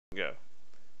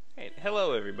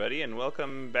hello everybody, and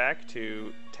welcome back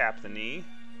to Tap the Knee.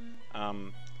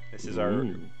 This is our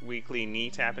weekly knee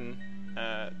tapping.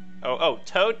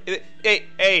 Toad.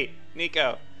 Hey,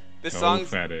 Nico. This song's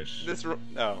fetish. This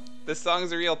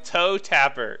song's a real toe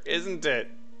tapper, isn't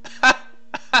it?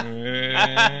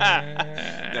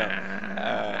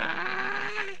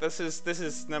 This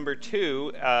is number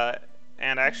 2,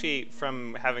 and actually,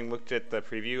 from having looked at the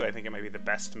preview, I think it might be the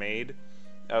best made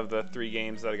of the 3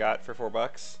 games that I got for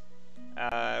 $4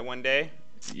 one day.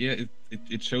 Yeah,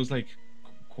 it shows like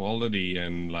quality,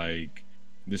 and like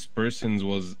this person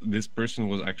was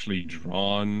actually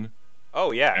drawn.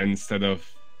 Oh yeah. Instead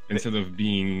of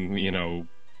being, you know,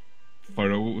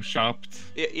 photoshopped.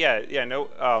 Yeah. No.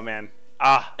 Oh man.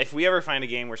 If we ever find a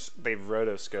game where they've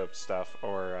rotoscoped stuff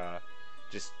or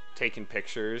just taken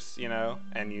pictures, you know,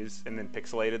 and then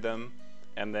pixelated them,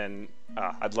 and then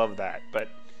I'd love that. But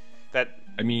that.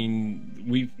 I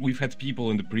mean, we've had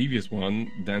people in the previous one,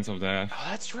 Dance of Death. Oh,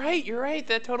 that's right. You're right.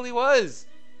 That totally was.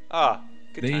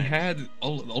 Good they times. had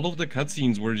all of the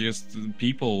cutscenes were just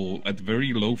people at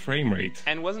very low frame rate.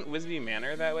 And wasn't Wisby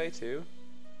Manor that way too?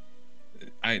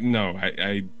 I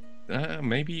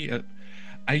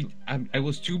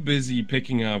was too busy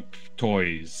picking up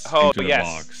toys into the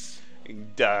box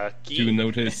Ducky. to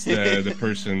notice the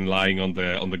person lying on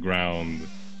the ground.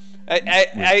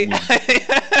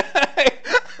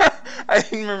 I'm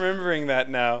remembering that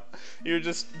now. You're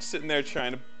just sitting there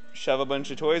trying to shove a bunch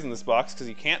of toys in this box because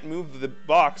you can't move the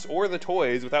box or the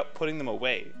toys without putting them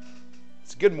away.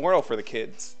 It's a good moral for the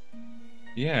kids.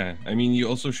 Yeah, I mean, you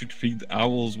also should feed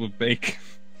owls with bacon.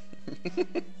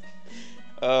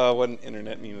 What an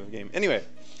internet meme of a game. Anyway,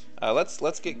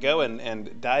 let's get going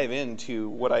and dive into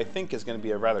what I think is going to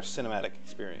be a rather cinematic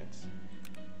experience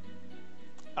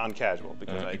on casual,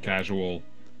 because casual.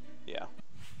 Yeah.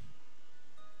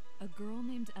 A girl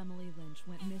named Emily Lynch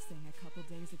went missing a couple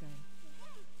days ago.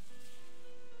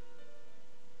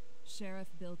 Sheriff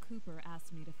Bill Cooper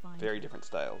asked me to find her. Very different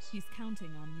styles. He's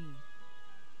counting on me.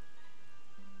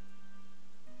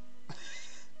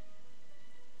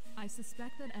 I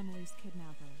suspect that Emily's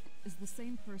kidnapper is the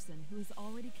same person who has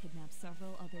already kidnapped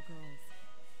several other girls.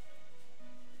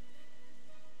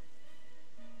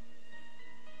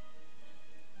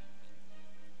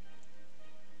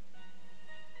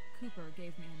 Cooper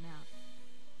gave me a map.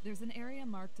 There's an area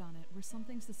marked on it where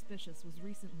something suspicious was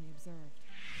recently observed.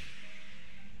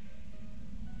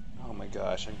 Oh my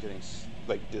gosh, I'm getting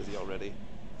like dizzy already.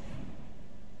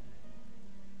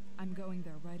 I'm going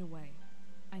there right away.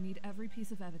 I need every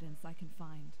piece of evidence I can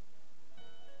find.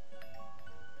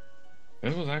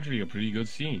 That was actually a pretty good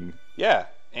scene. Yeah,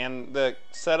 and the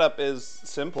setup is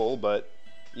simple, but,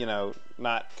 you know,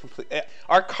 not complete.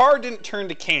 Our car didn't turn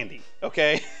to candy,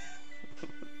 okay?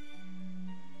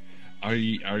 Are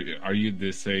you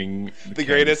dissing the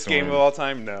greatest game of all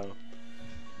time? No.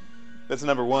 That's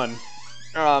number 1.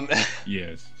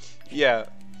 Yes. Yeah.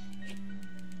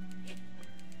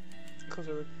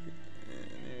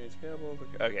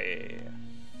 Okay,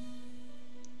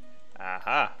 yeah.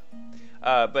 Aha.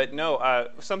 But no,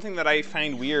 something that I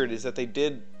find weird is that they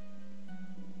did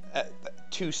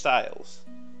 2 styles.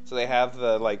 So they have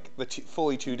the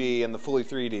fully 2D and the fully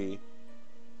 3D.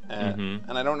 And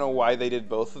I don't know why they did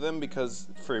both of them, because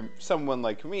for someone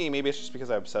like me, maybe it's just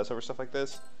because I obsess over stuff like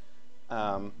this.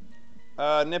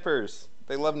 Nippers.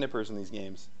 They love nippers in these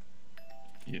games.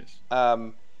 Yes.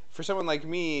 For someone like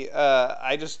me,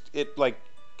 it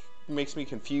makes me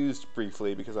confused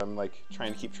briefly, because I'm like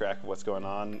trying to keep track of what's going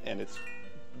on, and it's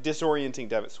disorienting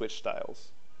to have it switch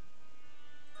styles.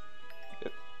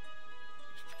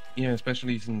 Yeah,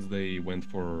 especially since they went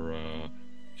for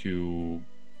 2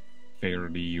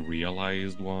 fairly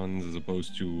realized ones, as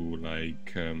opposed to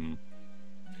like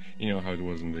you know how it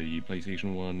was in the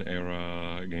PlayStation 1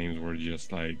 era games, where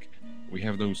just like we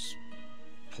have those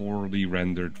poorly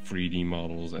rendered 3D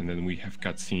models, and then we have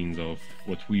cutscenes of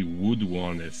what we would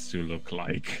want it to look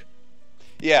like.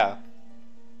 Yeah.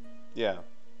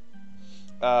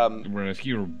 Whereas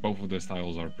here, both of the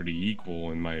styles are pretty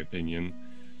equal, in my opinion.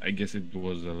 I guess it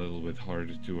was a little bit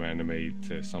hard to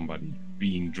animate somebody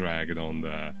being dragged on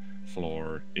the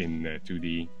floor in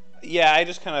 2D. Yeah, I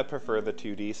just kind of prefer the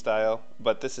 2D style,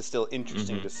 but this is still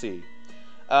interesting to see.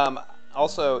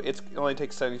 Also, it only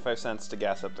takes 75 cents to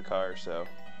gas up the car, so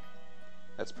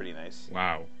that's pretty nice.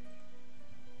 Wow.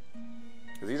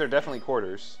 Because these are definitely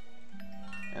quarters,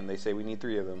 and they say we need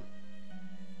 3 of them.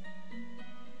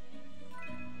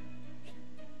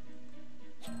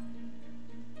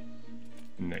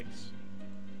 Nice.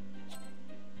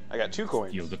 I got 2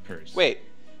 coins. Steal the purse. Wait,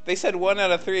 they said 1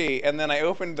 out of 3, and then I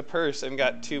opened the purse and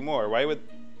got 2 more. Why would...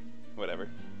 Whatever.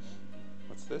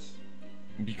 What's this?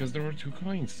 Because there were 2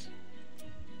 coins.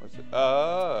 What's it?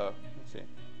 Oh, let's see.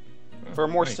 For a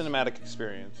more nice. cinematic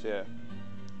experience, yeah.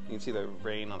 You can see the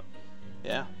rain on it.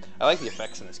 Yeah, I like the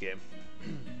effects in this game.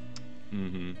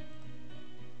 Mm-hmm.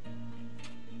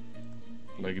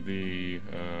 Like the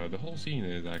whole scene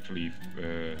is actually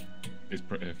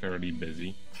fairly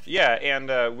busy. Yeah,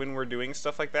 and when we're doing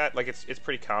stuff like that, like it's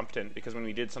pretty competent because when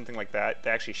we did something like that, they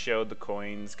actually showed the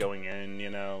coins going in. You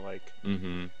know, like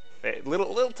Mm-hmm.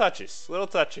 little touches, little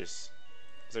touches.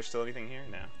 Is there still anything here?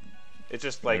 No. It's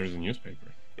just like There's a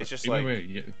newspaper. it's just Either like. way,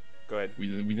 yeah, Go ahead. we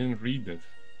didn't read it.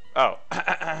 Oh,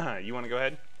 you want to go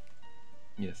ahead?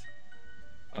 Yes.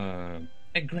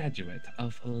 A graduate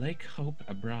of Lake Hope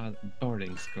Abroad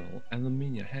boarding school,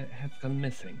 Alumina, has gone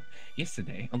missing.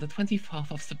 Yesterday, on the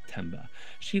 24th of September,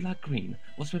 Sheila Green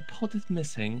was reported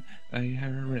missing by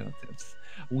her relatives.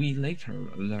 We later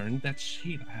learned that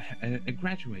Sheila, a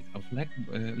graduate of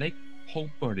Lake Hope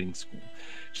boarding school,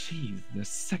 she's the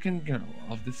second girl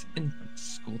of this infant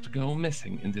school to go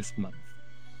missing in this month.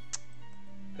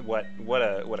 What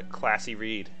a classy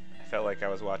read. I felt like I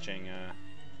was watching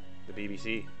the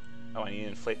BBC. Oh, I need to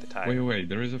inflate the tire. Wait,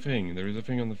 there is a thing. There is a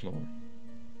thing on the floor.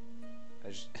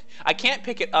 I can't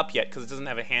pick it up yet because it doesn't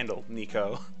have a handle,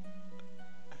 Nico.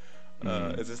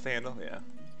 Is this the handle? Yeah.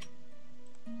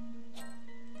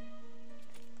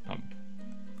 Pump.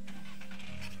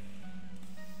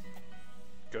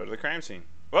 Go to the crime scene.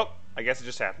 Well, I guess it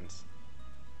just happens.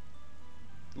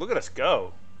 Look at us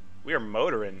go. We are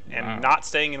motoring and Wow. not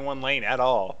staying in one lane at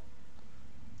all.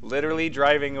 Literally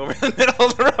driving over the middle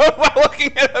of the road while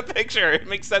looking at a picture. It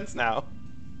makes sense now.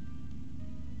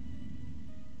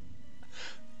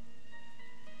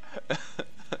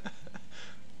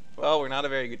 Well, we're not a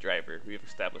very good driver. We've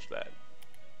established that.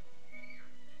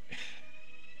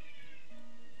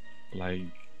 Like,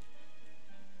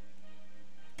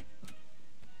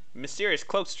 Mysterious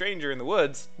cloaked stranger in the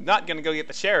woods. Not gonna go get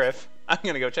the sheriff. I'm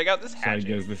gonna go check out this so I hatchet.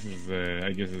 guess this is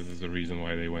the reason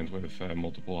why they went with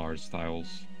multiple art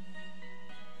styles.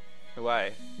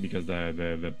 Why? Because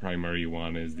the primary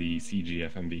one is the CG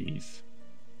FMVs.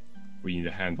 We need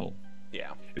a handle.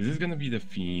 Yeah. Is this gonna be the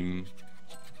theme?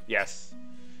 Yes.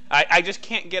 I just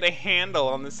can't get a handle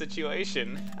on the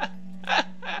situation.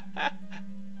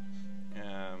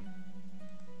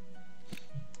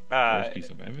 First piece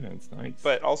of evidence, nice.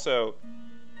 But also,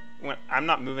 when I'm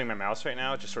not moving my mouse right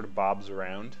now, it just sort of bobs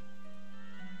around.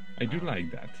 I do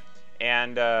like that.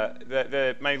 And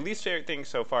my least favorite thing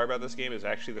so far about this game is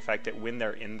actually the fact that when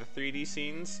they're in the 3D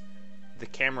scenes, the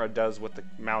camera does what the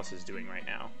mouse is doing right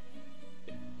now.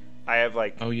 I have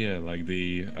like Oh yeah, like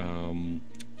the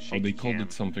they called cam.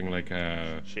 it something like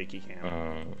a shaky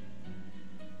cam.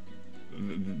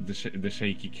 the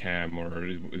shaky cam, or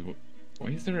why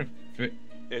is there a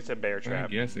It's a bear I trap.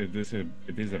 guess it is a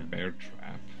bear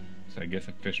trap. So I guess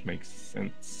a fish makes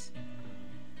sense.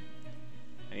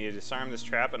 I need to disarm this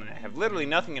trap, and I have literally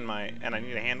nothing in my. And I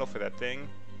need a handle for that thing.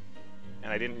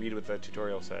 And I didn't read what the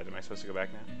tutorial said. Am I supposed to go back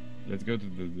now? Let's go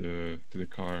to the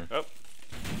car. Oh.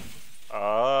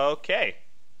 Okay.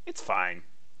 It's fine.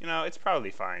 You know, it's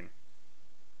probably fine.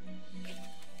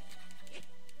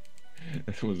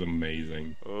 That was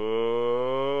amazing.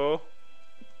 Oh.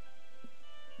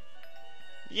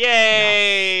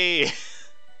 Yay!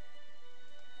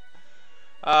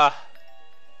 I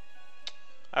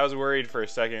was worried for a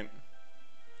second.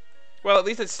 Well, at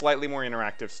least it's slightly more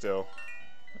interactive still.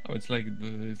 Oh, it's like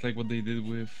what they did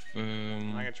with.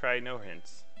 I'm gonna try no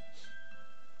hints.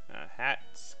 Hat,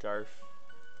 scarf.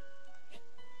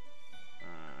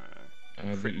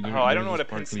 I don't know what a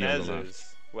pince nez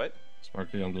is. What?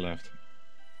 Sparkly on the left.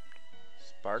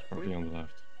 Sparkly? Sparkly on the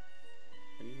left.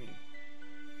 What do you mean?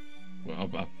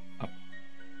 Well, up.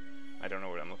 I don't know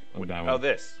what I'm looking for. Oh, that Oh, one.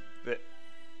 this.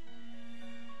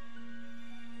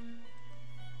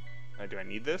 Do I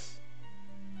need this?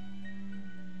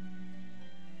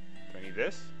 Do I need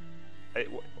this?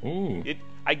 Ooh.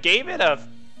 I gave it a.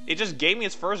 It just gave me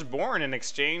its firstborn in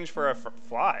exchange for a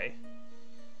fly.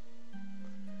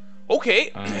 Okay.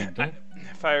 Don't-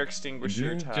 Fire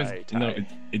extinguisher tie. No,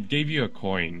 it gave you a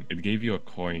coin. It gave you a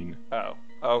coin. Oh.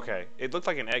 Okay. It looked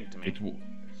like an egg to me.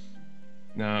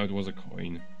 No, it was a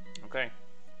coin. Okay.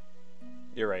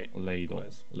 You're right. Ladle. It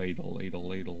was. Ladle.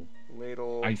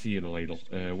 Ladle. I see it, a ladle.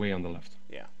 Way on the left.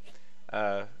 Yeah.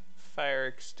 Fire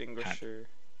extinguisher.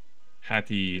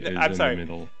 Hattie is I'm in sorry. the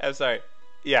middle. I'm sorry.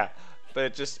 Yeah,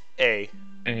 but just A.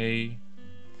 A.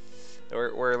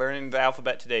 We're learning the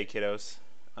alphabet today, kiddos.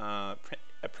 A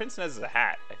pince nez is a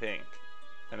hat, I think.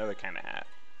 Another kind of hat.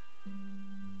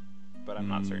 But I'm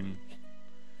not certain.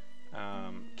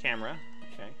 Camera.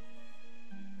 Okay.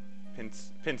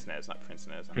 Pince nez, not pince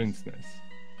nez. Pince nez.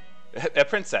 A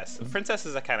princess. A princess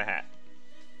is a kind of hat.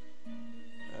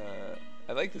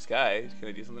 I like this guy. Can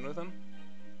I do something with him?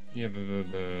 Yeah,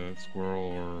 the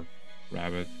squirrel or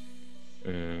rabbit.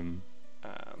 I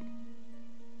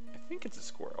think it's a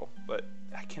squirrel, but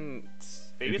I can.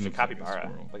 Maybe It it's a looks like a capybara,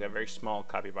 squirrel. like a very small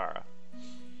capybara.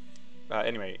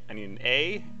 Anyway, I need an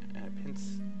A and a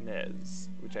pince nez,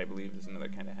 which I believe is another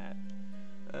kind of hat.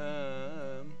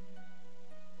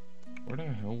 Where the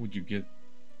hell would you get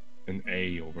an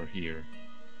A over here?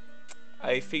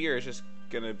 I figure it's just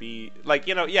gonna be like,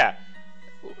 you know, yeah.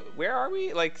 Where are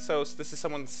we? Like, so this is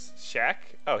someone's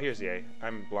shack. Oh, here's the A.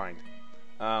 I'm blind.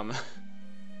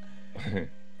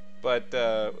 But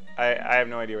I have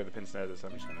no idea where the pince nez is, so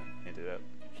I'm just gonna hint it up.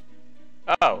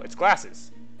 Oh, it's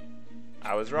glasses.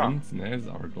 I was wrong. Pince nez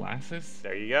are glasses?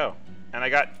 There you go. And I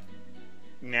got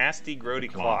nasty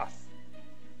grody cloth.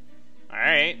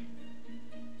 Alright.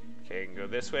 Okay, I can go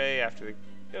this way after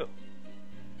the... Oh,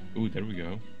 Ooh, there we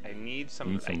go. I need some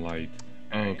We need some light.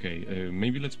 Oh, Alright. okay.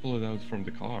 Maybe let's pull it out from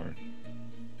the car.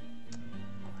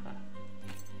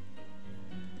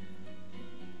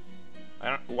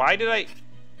 Why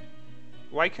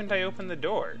couldn't I open the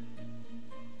door?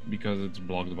 Because it's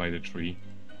blocked by the tree.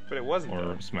 But it wasn't, Or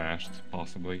though. smashed,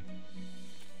 possibly.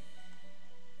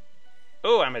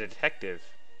 Oh, I'm a detective.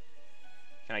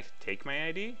 Can I take my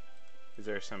ID? Is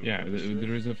there some... Yeah, purpose to there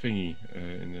this? is a thingy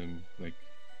in the, like,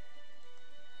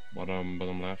 bottom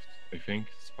left, I think.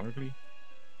 Sparkly?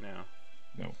 No.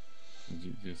 No.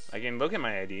 Just... I can look at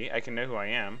my ID. I can know who I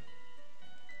am.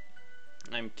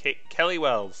 I'm Kelly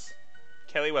Wells.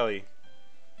 Kelly Welly.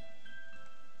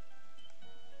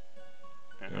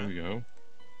 There we go.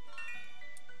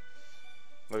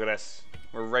 Look at us.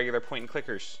 We're regular point and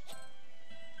clickers.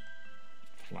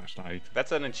 Flashlight.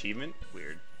 That's an achievement?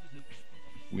 Weird.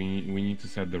 We need to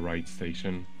set the right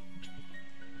station.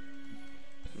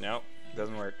 No,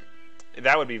 doesn't work.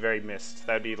 That would be very missed.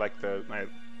 That would be like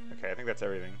okay, I think that's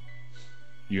everything.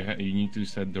 You need to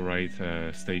set the right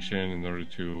station in order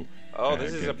to. Oh,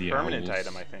 this is get a the permanent owls.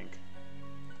 item, I think.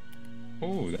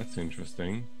 Oh, that's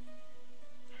interesting.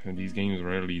 And these games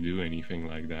rarely do anything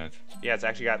like that. Yeah, it's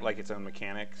actually got like its own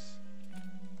mechanics.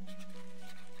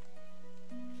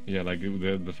 Yeah, like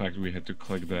the fact we had to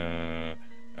click the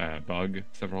bug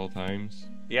several times.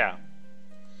 Yeah.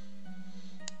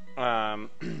 So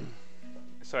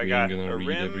I We got ain't gonna a read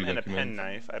rim every and a document.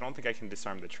 penknife. I don't think I can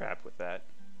disarm the trap with that.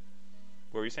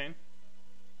 What were you saying?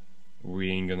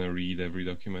 We ain't gonna read every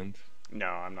document. No,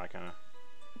 I'm not gonna.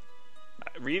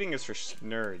 Reading is for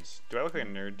nerds. Do I look like a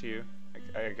nerd to you?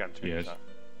 I gotta turn this Yes. off.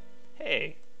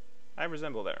 Hey, I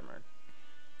resemble that remark.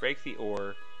 Break the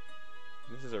ore.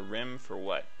 This is a rim for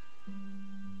what?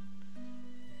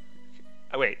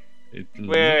 Oh, wait.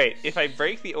 Wait. If I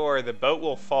break the ore, the boat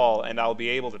will fall and I'll be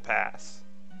able to pass.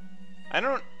 I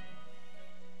don't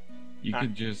You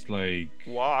could just like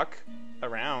walk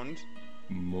around.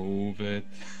 move it.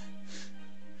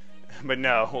 But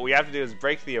no, what we have to do is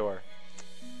break the ore.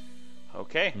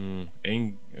 Okay.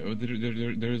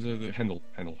 There's a handle.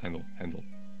 Handle.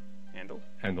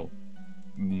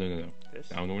 No. This?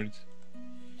 Downwards.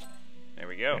 There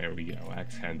we go. There we go.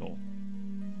 Axe handle.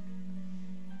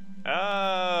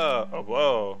 Oh,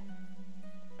 whoa.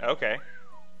 Okay.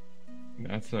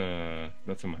 That's a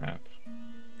map.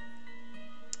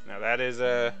 Now that is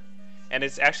a, and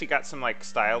it's actually got some like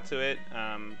style to it,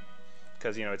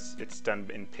 because you know it's done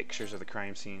in pictures of the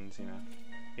crime scenes. You know,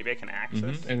 maybe I can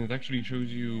access. And it actually shows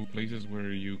you places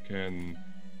where you can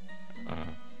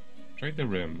try the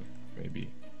rim, maybe.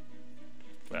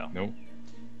 Well, No.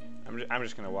 I'm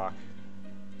just gonna walk.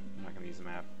 I'm not gonna use the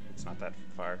map. It's not that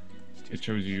far. It's too It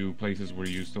shows you places where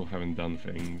you still haven't done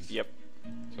things. Yep.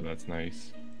 So that's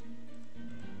nice.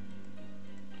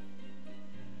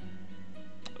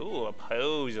 Ooh, a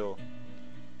puzzle.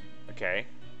 Okay.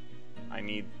 I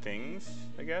need things,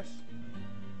 I guess.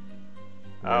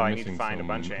 We're Oh, I need to missing find a some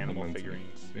bunch of animal elements, I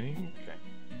figurines. think. Okay.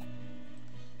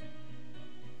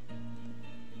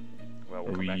 Well,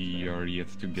 we'll Or come back to we that. are yet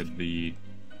to get the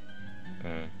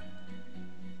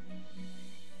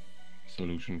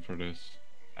solution for this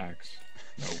axe.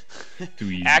 No.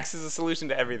 Too easy. Axe is a solution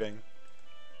to everything.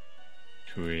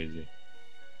 Too easy.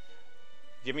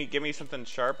 Give me something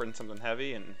sharp and something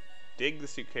heavy and dig the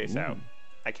suitcase out. Ooh.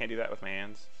 I can't do that with my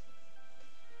hands.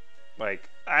 Like,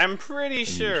 I'm pretty you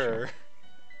sure.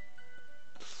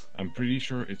 I'm pretty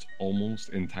sure it's almost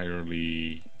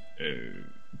entirely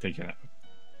taken out.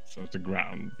 So it's the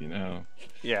ground, you know.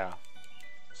 Yeah.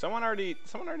 Someone already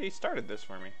started this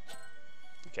for me.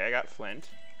 Okay, I got flint.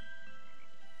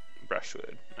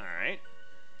 Brushwood. Alright.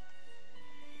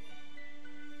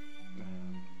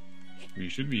 We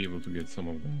should be able to get some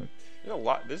of that. There's a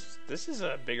lot. This is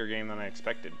a bigger game than I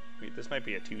expected. This might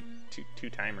be a two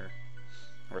timer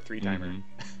or 3-timer.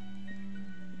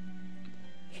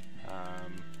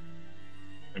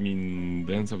 I mean,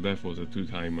 Dance of Death was a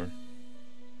 2-timer.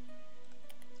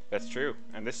 That's true.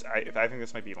 And this, I think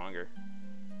this might be longer.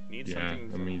 Need Yeah,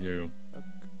 something me too.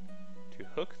 to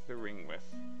hook the ring with.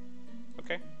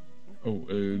 Okay. Oh,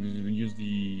 use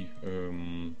the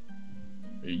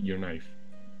your knife.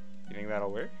 You think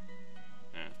that'll work?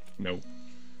 No.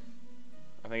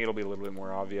 I think it'll be a little bit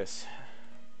more obvious.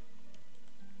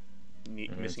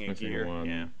 Missing a missing gear. one.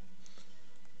 Yeah.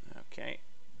 Okay.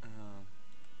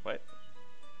 What?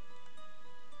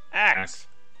 Axe.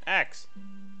 Axe.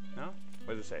 No?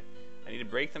 What does it say? I need to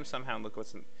break them somehow and look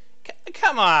what's in.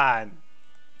 Come on!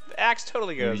 The axe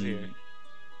totally goes here.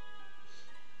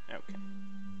 Okay.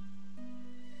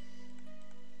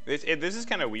 This is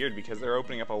kind of weird because they're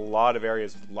opening up a lot of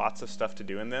areas with lots of stuff to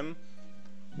do in them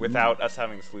without us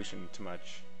having a solution to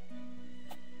much.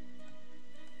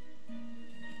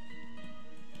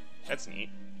 That's neat.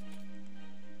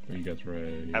 We got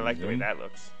ready. I like the way that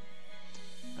looks.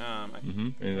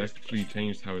 And it actually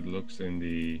changed how it looks in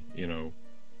the, you know,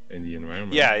 in the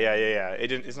environment. Yeah.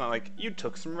 It's not like you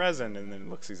took some resin and then it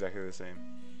looks exactly the same.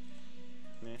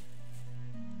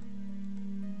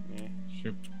 Yeah.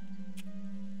 Ship.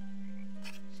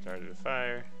 Started a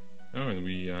fire. Oh, and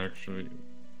we actually.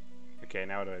 Okay,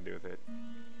 now what do I do with it?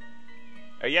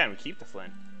 Oh yeah, and we keep the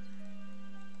flint.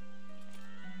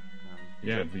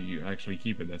 Yeah, you actually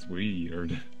keep it. That's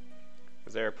weird.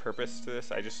 Was there a purpose to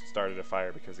this? I just started a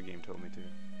fire because the game told me to.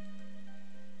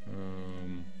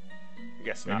 I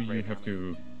guess not. Maybe you have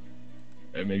to.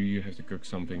 Maybe you have to cook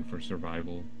something for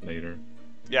survival later.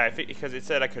 Yeah, because it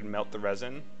said I could melt the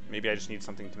resin. Maybe I just need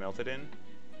something to melt it in.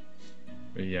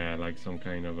 But yeah, like some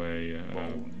kind of a.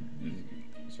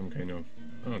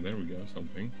 Oh, there we go.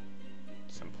 Something.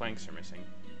 Some planks are missing.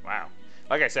 Wow.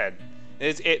 Like I said,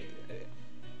 it's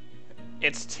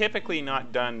typically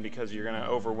not done because you're gonna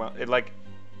overwhelm it. Like,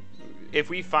 if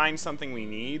we find something we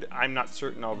need, I'm not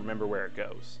certain I'll remember where it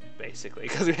goes. Basically,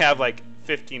 because we have like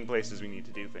 15 places we need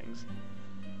to do things.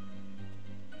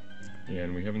 Yeah,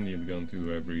 and we haven't yet gone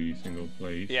to every single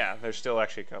place. Yeah, there's still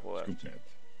actually a couple left. Scoop net.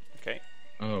 Okay.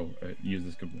 Oh, use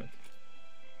the scoop net.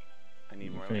 I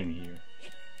need more thing light. here.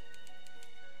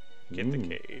 Get Ooh, the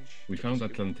cage. We found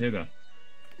Atlantida.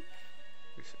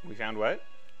 We found what?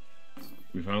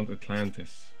 We found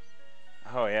Atlantis.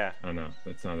 Oh yeah. Oh no,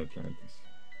 that's not Atlantis.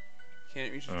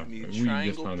 Can't reach Oh, the we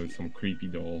triangle. just found it some creepy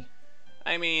doll.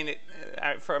 I mean,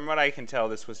 from what I can tell,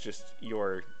 this was just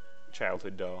your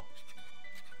childhood doll.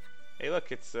 Hey,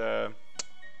 look, it's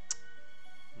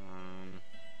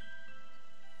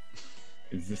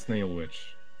It's the snail witch.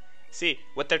 See,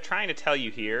 what they're trying to tell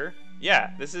you here,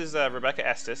 yeah, this is Rebecca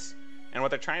Estes, and what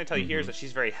they're trying to tell you here is that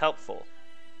she's very helpful.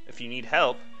 If you need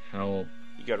help, Help.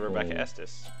 you go to Rebecca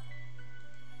Estes.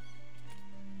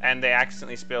 And they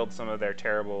accidentally spilled some of their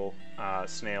terrible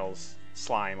snails'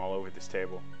 slime all over this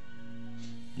table.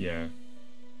 Yeah.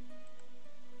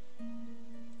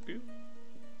 Boop.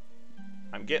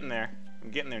 I'm getting there. I'm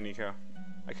getting there, Nico.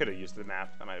 I could have used the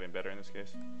map. That might have been better in this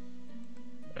case.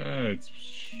 It's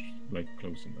like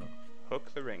close enough.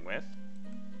 Hook the ring with.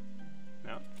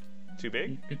 No? Too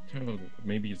big? You could tell.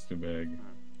 Maybe it's too big.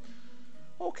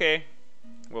 Okay.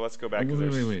 Well, let's go back.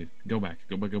 Wait. Go back.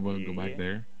 Go back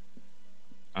Yeah.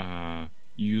 there.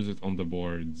 Use it on the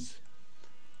boards.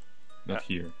 Not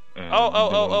here. Oh,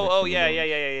 the one next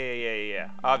to the yeah.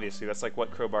 Obviously, that's like what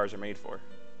crowbars are made for.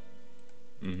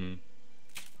 Mm-hmm.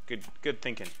 Good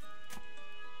thinking.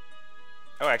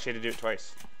 Oh, I actually had to do it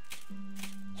twice.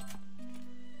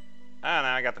 Ah,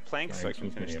 now I got the planks, so I can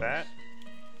finish that.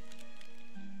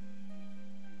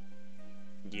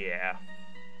 Yeah.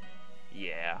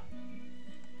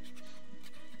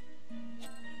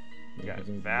 Got a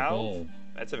valve.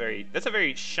 That's a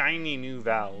very shiny new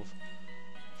valve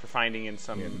for finding in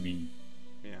some.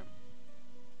 Yeah.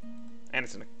 And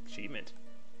it's an achievement.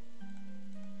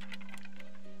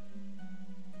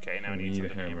 Okay, now I need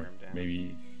something to hammer him down.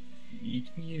 Maybe you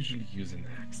can usually use an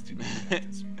axe to do that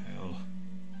as well.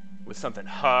 With something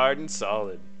hard and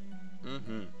solid.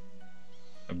 Mm-hmm.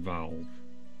 A valve.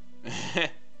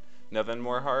 Nothing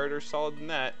more hard or solid than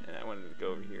that. And I wanted to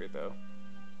go over here though,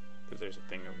 because there's a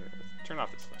thing over here. Turn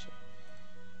off this flashlight.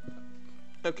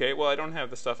 Okay, well I don't have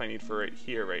the stuff I need for right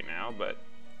here right now, but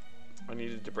I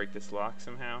needed to break this lock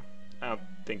somehow. I don't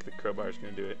think the crowbar is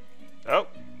going to do it. Oh!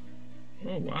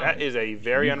 Oh wow. That is a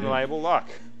very unreliable lock.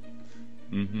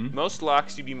 Mm-hmm. Most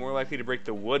locks you'd be more likely to break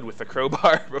the wood with the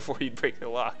crowbar before you'd break the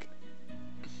lock.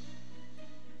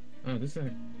 Oh, this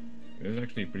is It's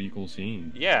actually a pretty cool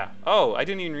scene. Yeah. Oh, I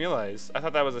didn't even realize. I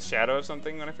thought that was a shadow of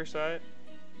something when I first saw it.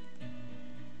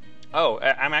 Oh,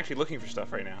 I'm actually looking for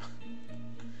stuff right now.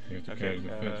 You have to Okay. catch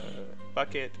the fish.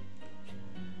 Bucket.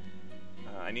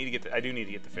 I need to get. I do need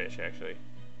to get the fish actually.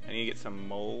 I need to get some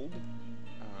mold.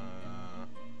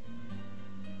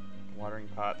 Watering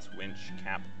pots, winch,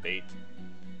 cap, bait.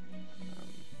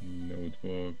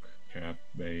 Notebook, cap,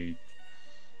 bait,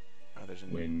 Oh, there's a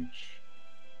winch.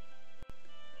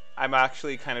 I'm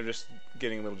actually kind of just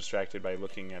getting a little distracted by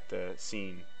looking at the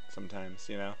scene sometimes,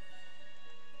 you know?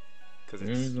 Because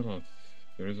There it's is a lot.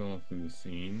 There is a lot to the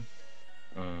scene.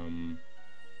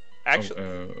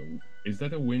 actually. Is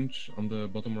that a winch on the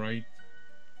bottom right?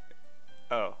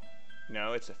 Oh,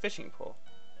 no, it's a fishing pole.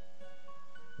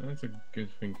 That's a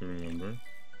good thing to remember.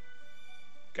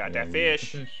 Got Yeah, that we got the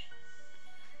fish.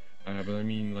 But I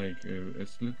mean, like, a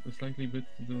slightly bit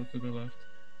to the left.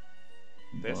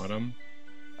 This? Bottom.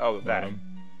 Oh, that Bottom.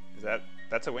 is that.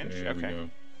 That's a winch. There we Okay, go.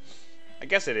 I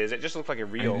guess it is. It just looked like a I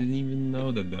reel. didn't even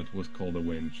know that that was called a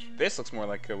winch. This looks more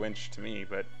like a winch to me,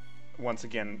 but once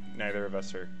again, neither of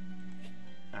us are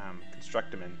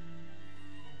constructamen.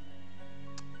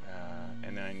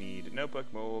 And then I need notebook,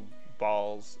 mold,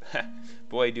 balls.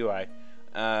 Boy, do I.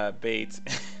 Bait.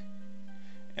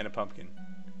 And a pumpkin.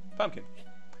 Pumpkin.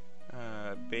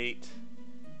 Bait.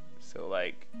 So,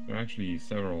 like... There are actually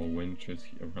several winches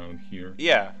around here.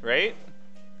 Yeah, right?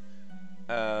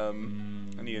 I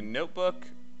need a notebook,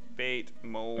 bait,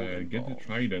 mold, and Get the balls.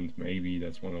 trident, maybe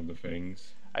that's one of the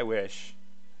things. I wish.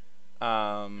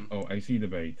 Oh, I see the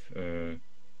bait.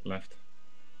 Left.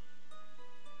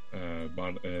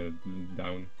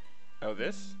 Down. Oh,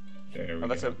 this? There we Oh,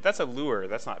 go. that's a lure.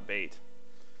 That's not bait.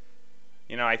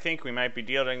 You know, I think we might be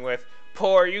dealing with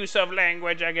poor use of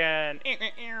language again.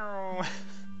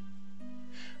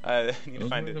 I need to Those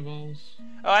find were it. the balls.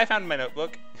 Oh, I found my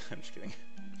notebook. I'm just kidding.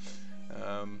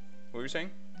 What were you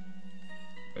saying?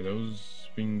 Are those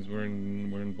things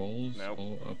wearing balls? Nope.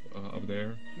 All up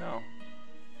there. No.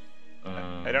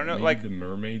 I don't know, Maybe like- the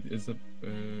mermaid is a.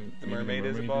 The mermaid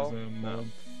is a ball? No. mold.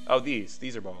 Oh,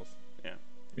 these are balls. Yeah.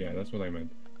 Yeah, that's what I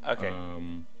meant. Okay.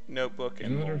 Notebook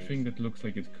and Another molds. thing that looks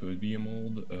like it could be a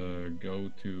mold.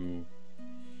 Go to.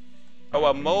 Oh,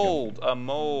 a you mold. A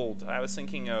mold. I was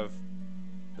thinking of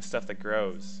the stuff that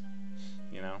grows.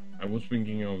 You know. I was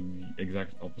thinking of the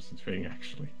exact opposite thing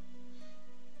actually.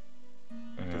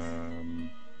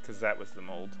 Because that was the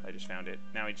mold. I just found it.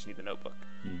 Now we just need the notebook.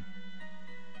 Hmm.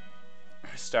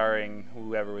 Starring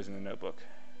whoever was in the notebook.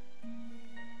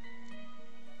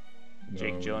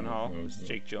 Jake No, Gyllenhaal. no, Was no.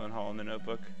 Jake Gyllenhaal in the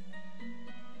notebook?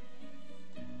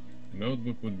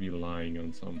 Notebook would be lying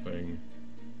on something.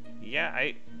 Yeah,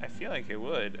 I feel like it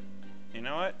would. You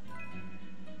know what?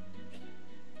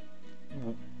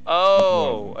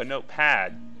 Oh, a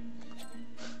notepad.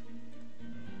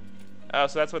 Oh,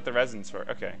 so that's what the resin's for.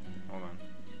 Okay, hold on.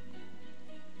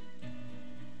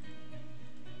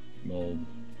 Mold.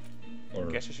 Or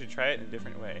I guess I should try it in a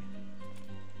different way.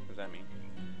 What does that mean?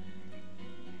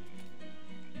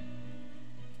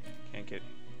 Can't get...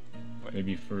 What?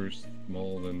 maybe first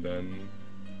mold and then.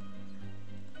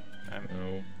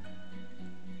 No.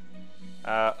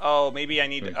 Oh, maybe I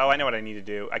need to... First- Oh, I know what I need to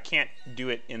do. I can't do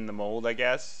it in the mold, I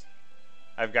guess.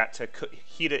 I've got to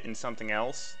heat it in something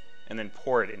else and then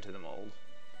pour it into the mold.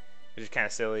 Which is kind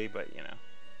of silly, but, you know.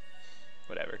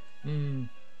 Whatever.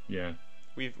 Yeah.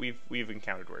 We've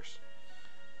encountered worse.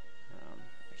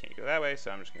 I can't go that way,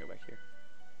 so I'm just gonna go back here.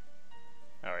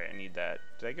 Alright, I need that.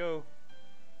 Did I go?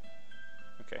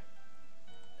 Okay.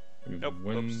 Nope.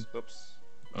 When... Oops.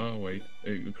 Oh wait,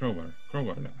 crowbar.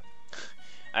 Crowbar now.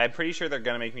 I'm pretty sure they're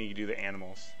gonna make me do the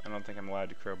animals. I don't think I'm allowed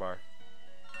to crowbar.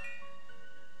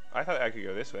 I thought I could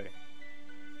go this way.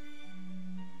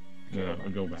 Okay, No, hold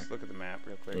on. go back. Let's look at the map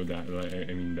real quick. Go down.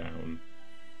 I mean down.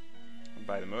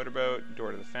 By the motorboat,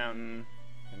 door to the fountain,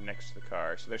 and next to the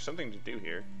car. So there's something to do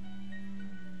here.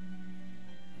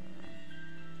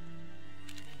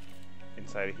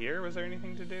 Inside of here, was there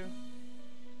anything to do?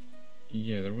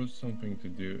 Yeah, there was something to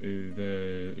do.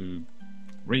 The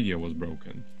radio was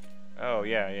broken. Oh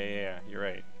yeah. You're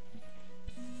right.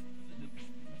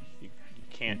 You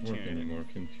can't Doesn't work tune it. anymore.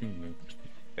 Can tune it.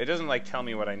 It doesn't like tell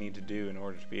me what I need to do in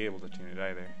order to be able to tune it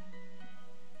either.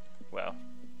 Well,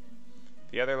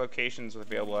 the other locations with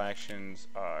available actions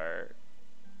are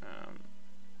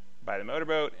by the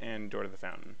motorboat and door to the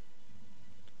fountain.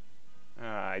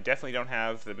 I definitely don't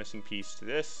have the missing piece to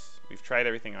this. We've tried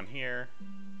everything on here.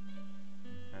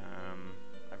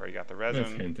 I've already got the Let's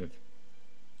resin. hint it.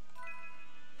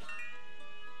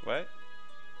 What?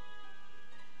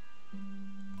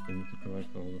 I need to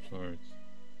collect all the parts.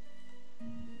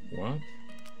 What?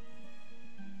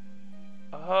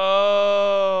 Oh.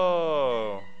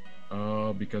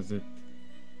 Oh, because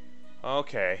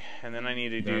Okay, and then I need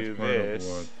to that's do part this.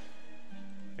 of what.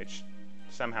 Which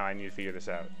somehow I need to figure this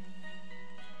out.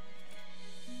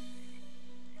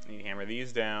 I need to hammer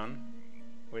these down,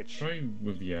 which Try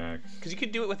with the axe. because you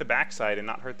could do it with the backside and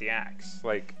not hurt the axe.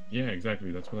 Like Yeah,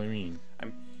 exactly. That's what I mean.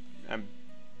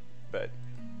 but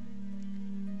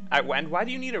and why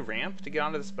do you need a ramp to get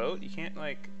onto this boat? You can't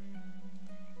like.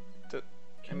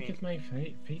 Can't get my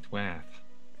fate wet.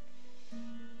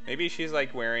 Maybe she's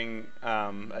like wearing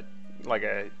like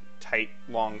a tight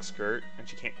long skirt and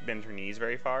she can't bend her knees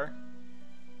very far.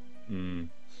 Hmm.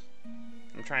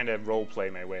 I'm trying to role play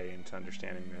my way into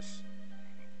understanding this.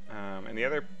 And the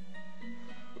other,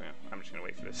 well, I'm just gonna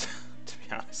wait for this to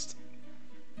be honest,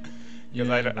 because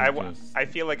Yeah, I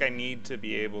feel like I need to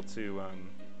be able to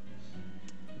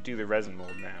do the resin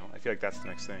mold now. I feel like that's the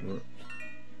next thing.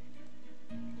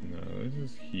 No, this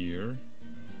is here.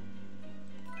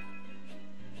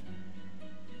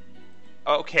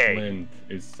 Okay. Flint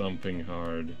is something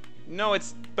hard. No,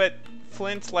 but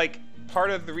Flint, like,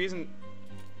 part of the reason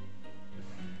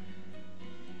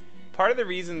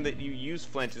that you use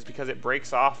flint is because it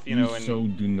breaks off, you know, and so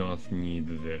do not need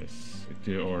this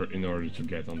in order to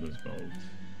get on this boat.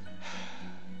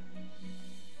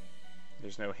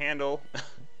 there's no handle.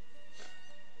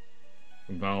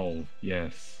 Valve,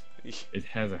 yes. It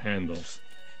has a handle.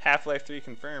 Half-Life 3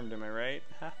 confirmed, am I right?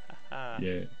 Ha ha ha.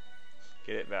 Yeah.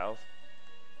 Get it, Valve.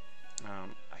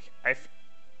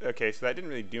 Okay, so that didn't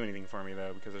really do anything for me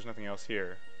though, because there's nothing else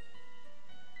here.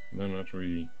 No, not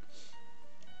really.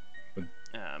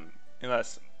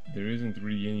 Unless There isn't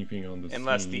really anything on the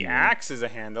scene the here. axe is a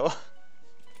handle.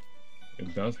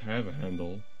 It does have a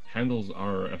handle. Handles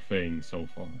are a thing so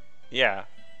far. Yeah.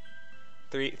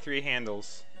 Three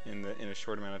handles in a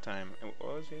short amount of time. And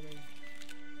what was the other?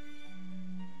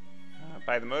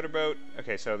 By the motorboat.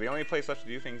 Okay, so the only place left to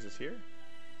do things is here.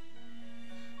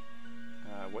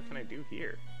 What can I do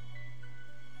here?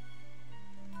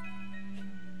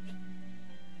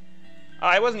 Oh,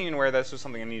 I wasn't even aware this was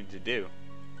something I needed to do.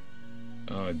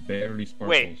 It barely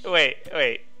sparkles.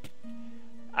 Wait.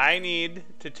 I need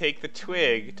to take the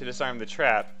twig to disarm the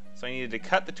trap, so I needed to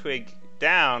cut the twig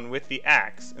down with the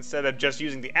axe, instead of just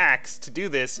using the axe to do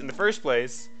this in the first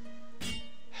place.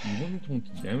 You don't want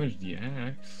to damage the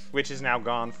axe. Which is now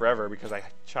gone forever because I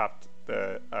chopped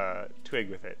the twig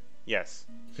with it. Yes.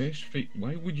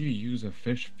 Why would you use a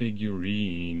fish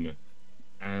figurine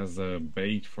as a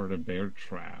bait for the bear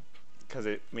trap? Because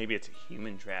maybe it's a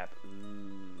human trap.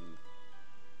 Ooh.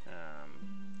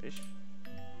 Fish.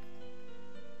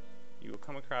 You will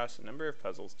come across a number of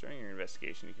puzzles during your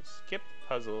investigation. You can skip the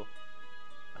puzzle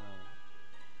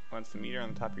once the meter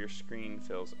on the top of your screen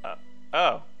fills up.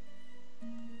 Oh.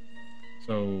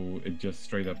 So it just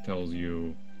straight up tells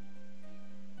you.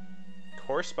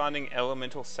 Corresponding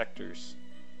elemental sectors.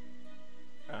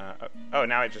 Oh,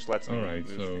 now it just lets me Alright,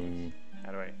 move so. things.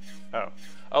 How do I?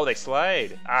 Oh, they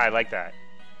slide. I like that.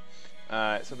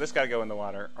 So this got to go in the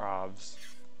water. Ovs.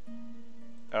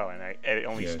 Oh, and it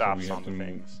only Yeah, so stops we have on to the move-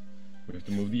 things. We have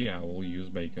to move the owl, use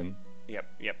bacon. Yep.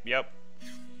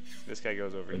 This guy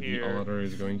goes over And here. the otter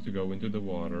is going to go into the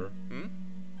water. Hmm?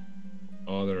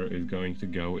 Otter is going to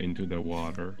go into the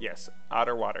water. Yes,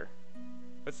 otter water.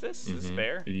 What's this? Is this Mhm.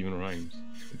 bear? It even rhymes.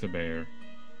 It's a bear.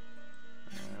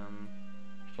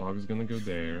 Fog's gonna go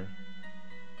there.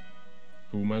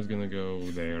 Puma's gonna go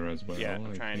there as well. Yeah,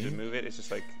 I'm I trying to think. move it. It's just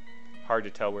like hard to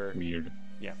tell where. Weird.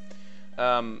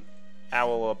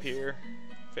 Owl up here,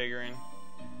 figuring.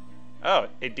 Oh,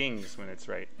 it dings when it's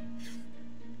right.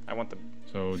 I want the.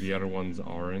 So the other ones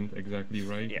aren't exactly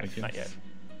right, Yeah, I guess. not yet.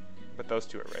 But those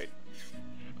two are right.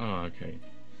 Oh, okay.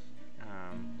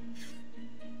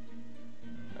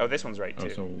 Oh, this one's right Oh,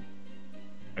 too. so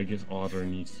I guess otter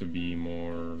needs to be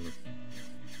more.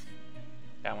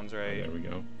 That one's Oh, right. there we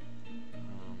go.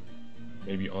 Um,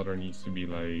 Maybe otter needs to be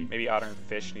like maybe otter and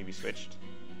fish need to be switched.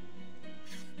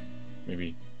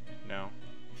 maybe. No.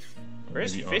 Or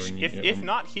Where's maybe fish? otter If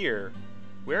not here,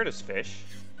 where does fish?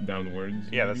 downwards.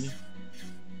 Yeah, maybe? that's.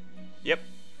 Yep.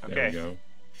 There Okay. we go.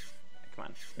 Come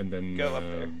on. And then Go up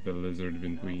there. the lizard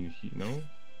between no.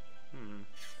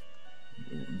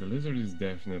 The lizard is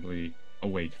definitely. Oh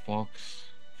wait, fox.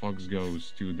 Fox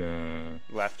goes to the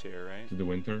Left here, right?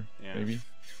 winter. Yeah. Maybe.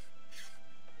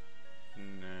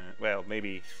 Well,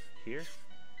 maybe here.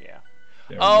 Yeah. There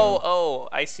we go. Oh,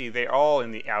 I see. They're all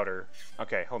in the outer.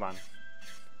 Okay, hold on.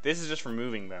 This is just for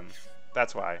moving them.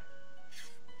 That's why.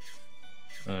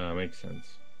 Makes sense.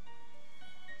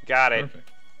 Got it.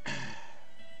 Perfect.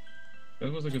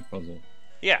 That was a good puzzle.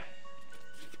 Yeah.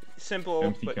 simple.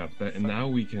 Empty But cup. And now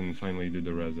we can finally do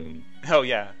the resin. oh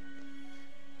yeah,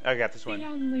 I got this one. The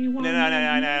only No, one. no, no, no,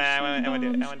 no, no! I that want to do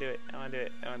it. I knows. want to do it. I want to do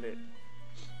it. I want to do it.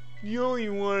 The only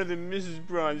one that Mrs.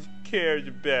 Bronze cares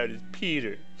about is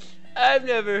Peter. I've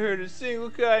never heard a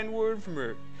single kind word from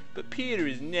her. But Peter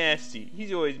is nasty.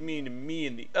 He's always mean to me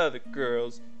and the other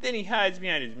girls. Then he hides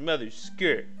behind his mother's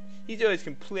skirt. He's always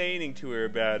complaining to her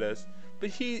about us.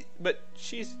 But she's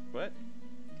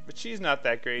not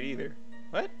that great either.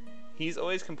 What? He's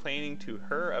always complaining to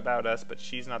her about us, but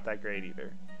she's not that great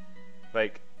either.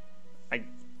 Like,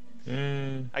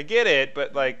 I get it,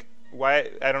 but like, why?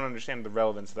 I don't understand the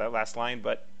relevance of that last line.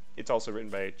 But it's also written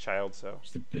by a child, so.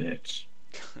 Just a bitch.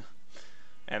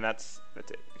 And that's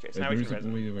it. Okay, so now we There's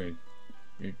can resin.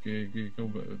 wait. Go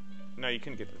back. No, you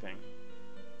couldn't get the thing.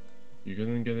 You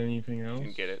couldn't get anything else?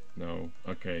 Didn't get it. No.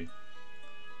 Okay.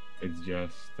 It's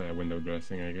just window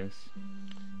dressing, I guess.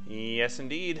 Yes,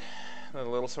 indeed. The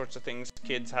little sorts of things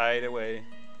kids hide away.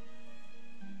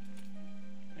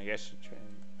 I guess you try.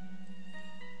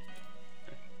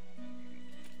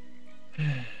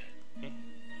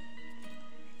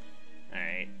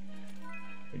 Alright.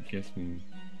 I guess.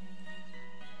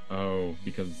 Oh,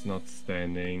 because it's not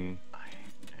standing.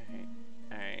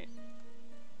 Alright.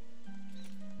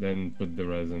 Then put the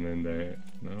resin in the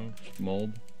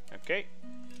mold. Okay.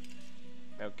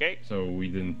 Okay. So we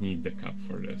didn't need the cup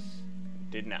for this.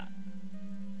 Did not.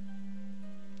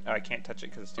 Oh, I can't touch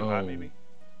it because it's too hot, Oh. maybe?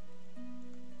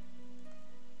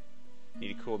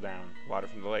 Need to cool down. Water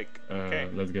from the lake. Okay.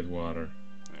 Let's get water.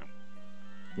 Yeah.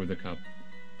 With the cup.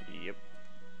 Yep.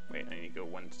 Wait, I need to go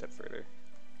one step further.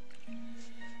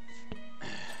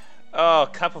 Oh,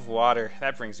 cup of water.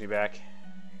 That brings me back.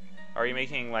 Are you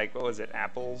making, like, what was it,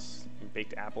 apples?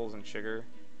 Baked apples and sugar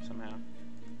somehow?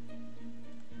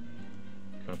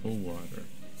 Cup of water.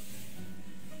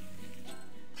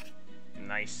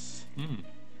 Nice.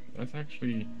 That's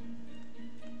actually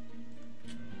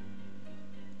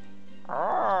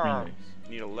Ah,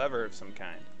 pretty need a lever of some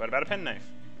kind. What about a penknife?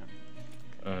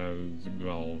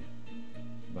 nice.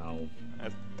 Valve.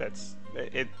 That's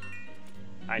it.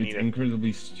 I It's need it.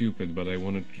 incredibly stupid, but I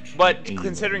wanted to try But anyway.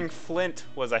 considering flint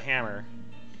was a hammer,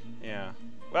 yeah.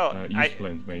 Well, Use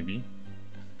flint, maybe.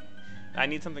 I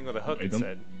need something with a hook. I It don't-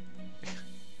 said.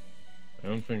 I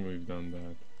don't think we've done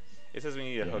that. It says we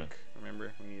need a Yeah. hook.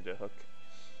 Remember, we need a hook.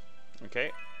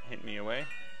 Okay, hint me away.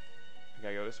 I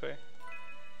gotta go this way.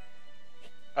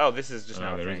 Oh, this is just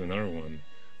now a There's thing. another one.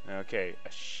 Okay,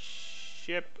 a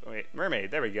ship. Wait,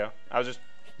 mermaid. There we go. I was just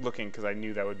looking because I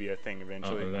knew that would be a thing A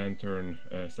eventually. lantern,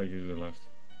 slightly to the left.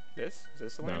 This? Is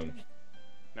this a lantern? Down.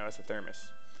 No, it's a thermos.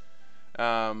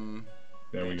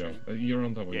 There we go. lantern. You're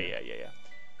on top of Yeah, it. yeah.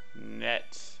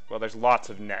 Net. Well, there's lots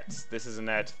of nets. This is a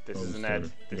net. This is a net.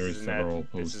 Poster. This There's is a several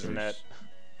net. This is a net.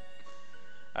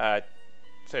 posters.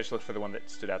 So I just looked for the one that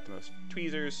stood out the most.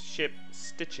 Tweezers, ship,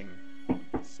 stitching.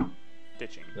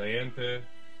 Stitching. Diante.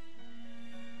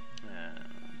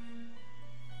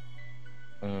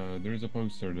 There's a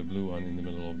poster, the blue one in the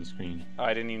middle of the screen. Oh,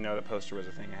 I didn't even know that poster was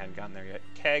a thing. I hadn't gotten there yet.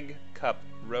 Keg, cup,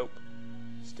 rope,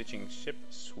 stitching, ship,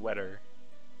 sweater.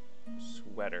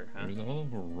 Sweater, huh? There's a lot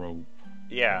of rope.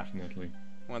 Yeah. Unfortunately.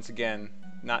 Once again,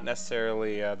 not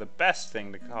necessarily the best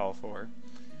thing to call for.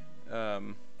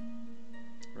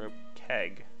 Rope,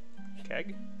 keg.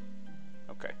 Keg?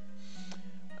 Okay.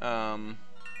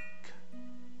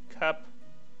 Cup,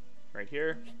 right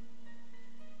here.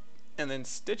 And then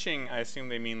stitching, I assume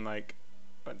they mean like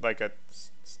a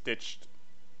stitched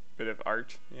bit of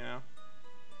art, you know?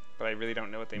 But I really don't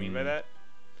know what they mean by that.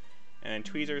 And then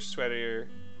tweezers, sweater,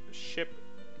 ship,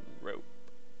 rope.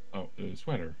 Oh,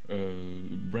 sweater.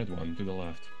 Red one to the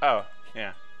left. Oh,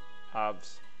 yeah.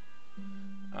 Obs.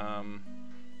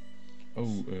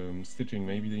 Stitching.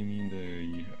 Maybe they mean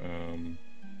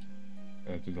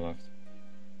the to the left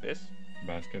This?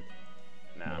 basket.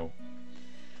 No.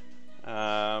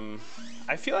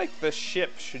 I feel like the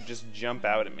ship should just jump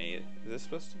out at me. Is this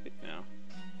supposed to be? No.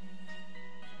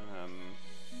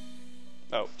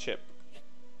 Oh, chip.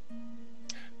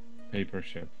 Paper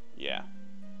ship. Yeah.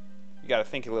 You gotta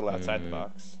think a little outside the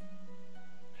box.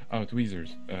 Oh,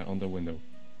 tweezers on the window.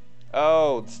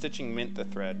 Oh, stitching mint the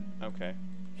thread. Okay.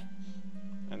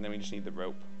 And then we just need the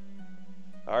rope.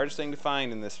 The hardest thing to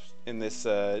find in this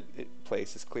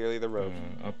place is clearly the rope.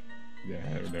 Up. Yeah,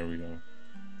 there we go.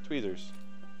 Tweezers.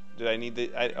 Did I need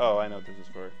the? Oh, I know what this is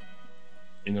for.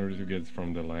 In order to get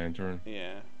from the lantern.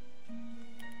 Yeah.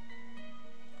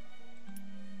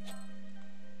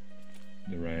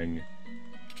 The ring.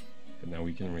 And now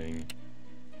we can ring.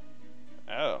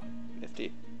 Oh,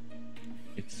 nifty.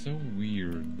 It's so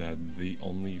weird that the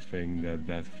only thing that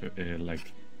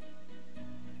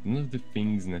none of the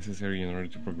things necessary in order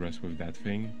to progress with that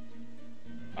thing.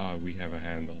 We have a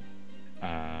handle.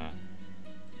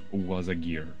 Was a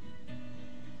gear.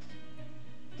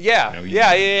 Yeah, Now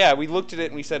yeah. We looked at it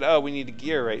and we said, oh, we need a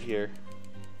gear right here.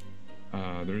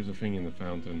 There is a thing in the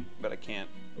fountain. But I can't.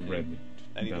 Red.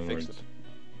 I need to fix downwards.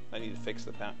 I need to fix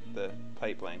the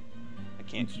pipeline. I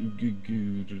can't.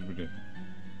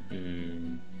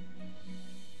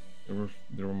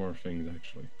 There were more things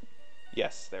actually.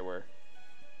 Yes, there were.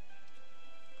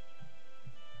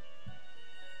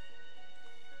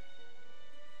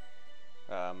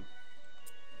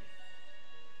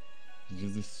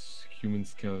 Just this human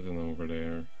skeleton over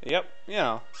there. Yep. You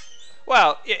know.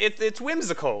 Well, it's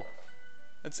whimsical.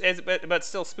 But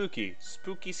still spooky.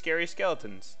 Spooky, scary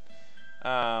skeletons.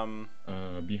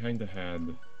 Behind the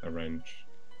head, a wrench.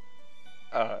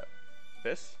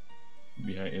 This?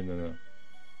 Behind,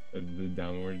 the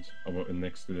downwards,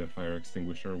 next to the fire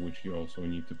extinguisher, which you also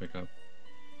need to pick up.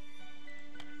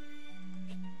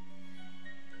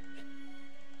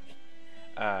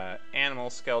 Animal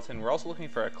skeleton. We're also looking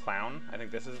for a clown. I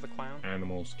think this is the clown.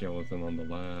 Animal skeleton on the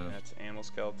left. That's animal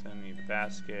skeleton. Need the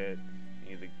basket.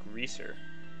 Need the greaser.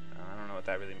 I don't know what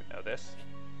that really means. Oh, this?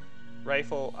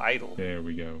 Rifle, idle. There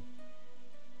we go.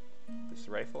 This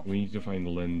rifle? We need to find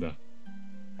Linda.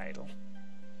 Idle.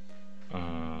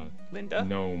 Linda?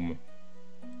 Gnome.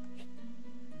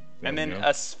 There And we then go.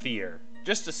 a sphere.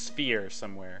 Just a sphere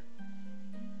somewhere.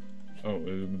 Oh,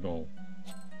 ball.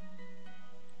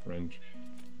 Wrench.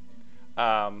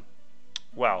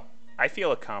 Well, I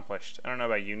feel accomplished. I don't know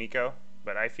about you, Nico,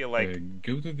 but I feel like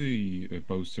Go to the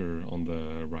poster on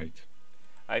the right.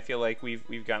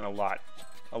 we've gotten a lot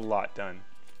done.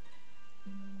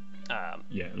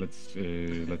 Yeah, let's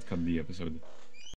cut the episode.